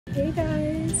Hey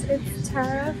guys, it's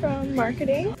Tara from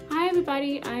marketing. Hi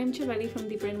everybody, I'm Chaveli from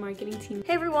the brand marketing team.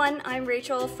 Hey everyone, I'm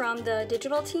Rachel from the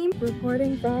digital team.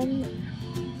 Reporting from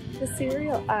the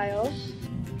cereal aisle.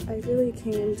 I really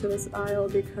came to this aisle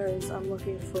because I'm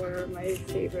looking for my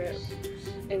favorite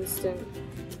instant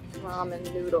ramen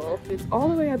noodle. It's all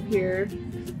the way up here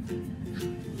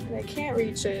and I can't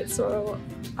reach it, so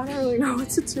I don't really know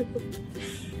what to do.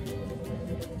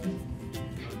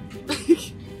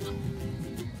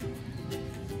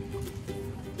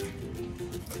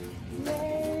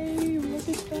 Yay, look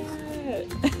at that.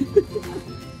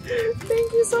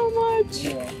 Thank you so much.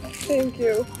 Thank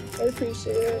you, I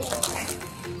appreciate it.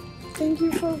 Thank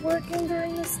you for working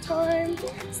during this time.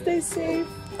 Stay safe.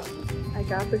 I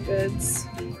got the goods.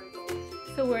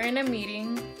 So we're in a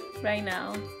meeting right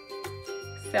now.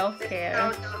 Self-care.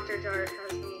 This is how Dr.Jart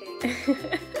has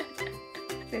meetings.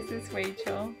 This is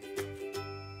Rachel.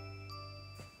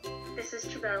 This is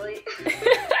Chaveli.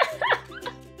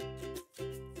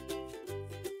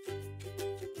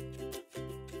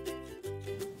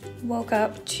 Woke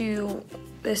up to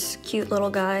this cute little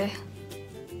guy,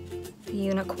 the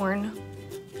unicorn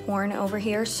horn over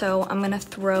here, so I'm gonna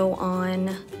throw on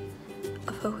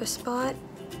a focus spot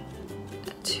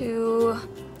to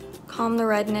calm the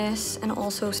redness and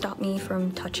also stop me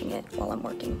from touching it while I'm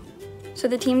working. So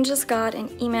the team just got an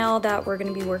email that we're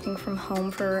gonna be working from home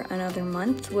for another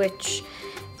month, which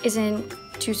isn't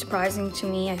too surprising to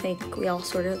me. I think we all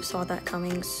sort of saw that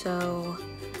coming, so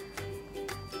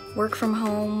work from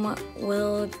home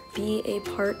will be a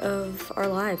part of our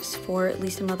lives for at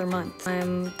least another month.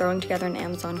 I'm throwing together an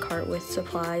Amazon cart with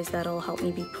supplies that'll help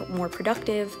me be more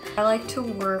productive. I like to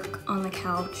work on the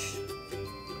couch.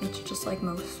 It's just like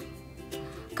most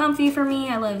comfy for me.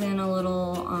 I live in a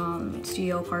little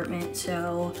studio apartment,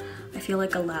 so I feel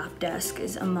like a lap desk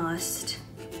is a must,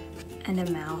 and a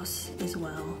mouse as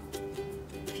well.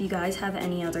 If you guys have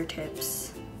any other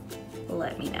tips,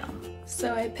 let me know.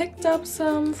 So I picked up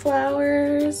some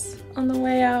flowers on the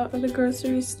way out of the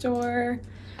grocery store.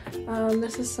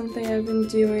 This is something I've been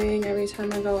doing every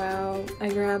time I go out. I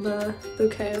grab a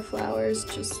bouquet of flowers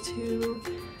just to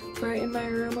brighten my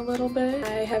room a little bit.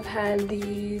 I have had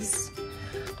these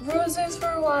roses for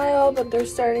a while, but they're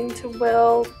starting to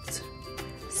wilt.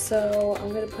 So I'm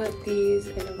gonna put these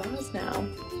in a vase now.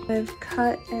 I've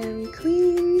cut and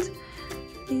cleaned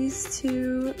these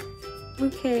two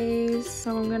bouquets,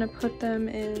 so I'm gonna put them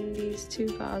in these two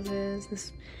vases,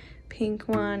 this pink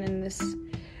one and this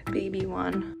baby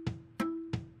one.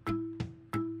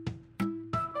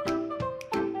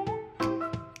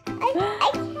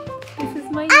 This is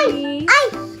my niece.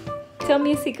 Tell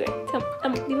me a secret. Dime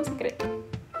un secret.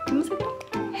 Dime un secret.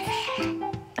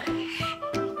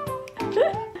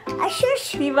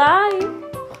 Say bye.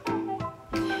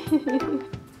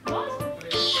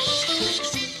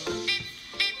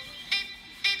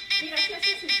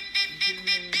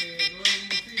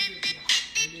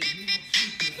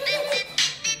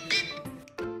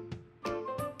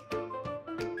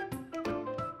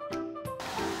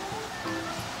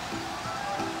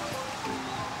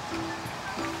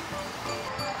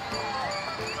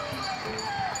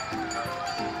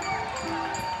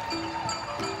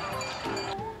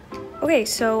 Okay,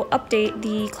 so update,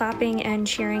 the clapping and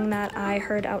cheering that I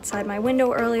heard outside my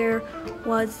window earlier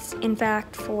was in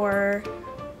fact for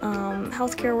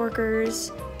healthcare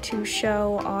workers to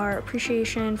show our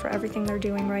appreciation for everything they're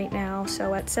doing right now.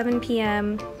 So at 7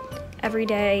 p.m. every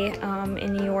day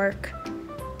in New York,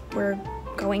 we're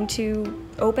going to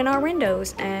open our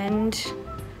windows and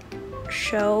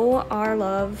show our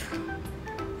love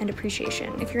and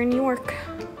appreciation. If you're in New York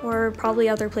or probably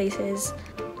other places,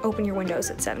 open your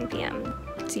windows at 7 p.m.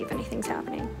 See if anything's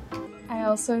happening. I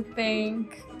also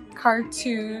think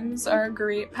cartoons are a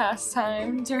great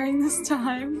pastime during this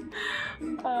time.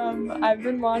 I've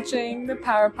been watching the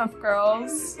Powerpuff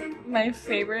Girls, my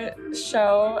favorite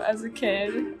show as a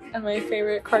kid, and my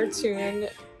favorite cartoon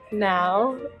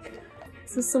now.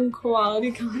 This is some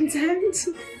quality content.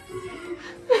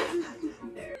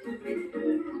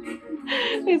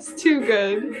 It's too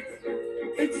good.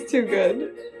 It's too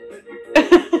good.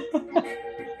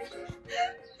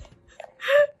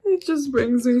 It just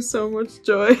brings me so much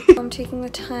joy. I'm taking the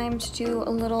time to do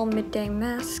a little midday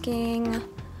masking.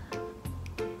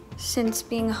 Since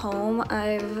being home,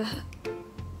 I've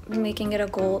been making it a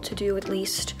goal to do at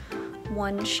least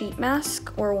one sheet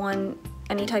mask or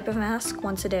any type of mask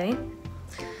once a day.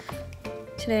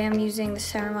 Today I'm using the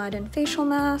ceramide and facial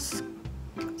mask.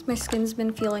 My skin's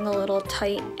been feeling a little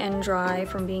tight and dry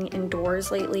from being indoors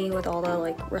lately with all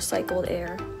the recycled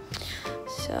air.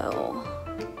 So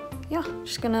yeah,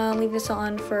 just gonna leave this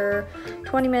on for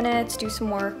 20 minutes, do some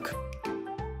work.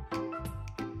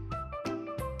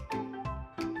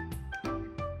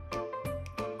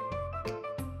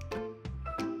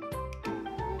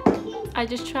 I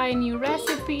just tried a new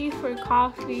recipe for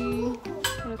coffee.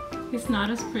 It's not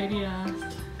as pretty as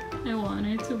I want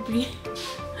it to be,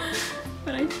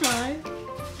 but I tried.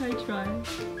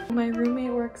 My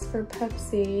roommate works for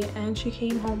Pepsi and she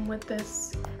came home with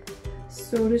this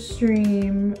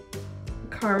SodaStream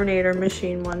carbonator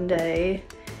machine one day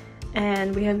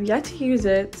and we have yet to use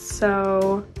it,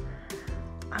 so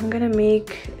I'm gonna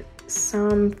make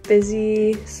some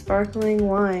fizzy sparkling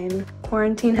wine.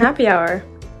 Quarantine happy hour.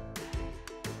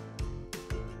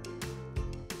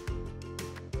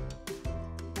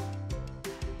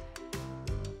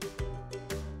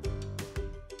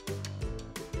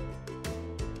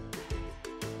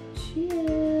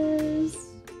 Cheers!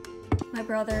 My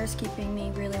brother is keeping me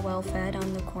really well fed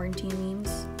on the quarantine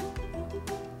memes.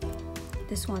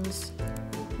 This one's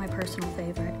my personal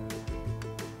favorite.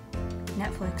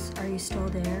 Netflix, are you still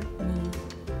there? Me.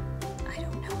 I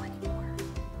don't know anymore.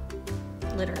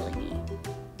 Literally me.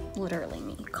 Literally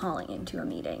me calling into a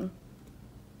meeting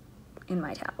in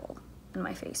my towel and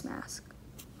my face mask.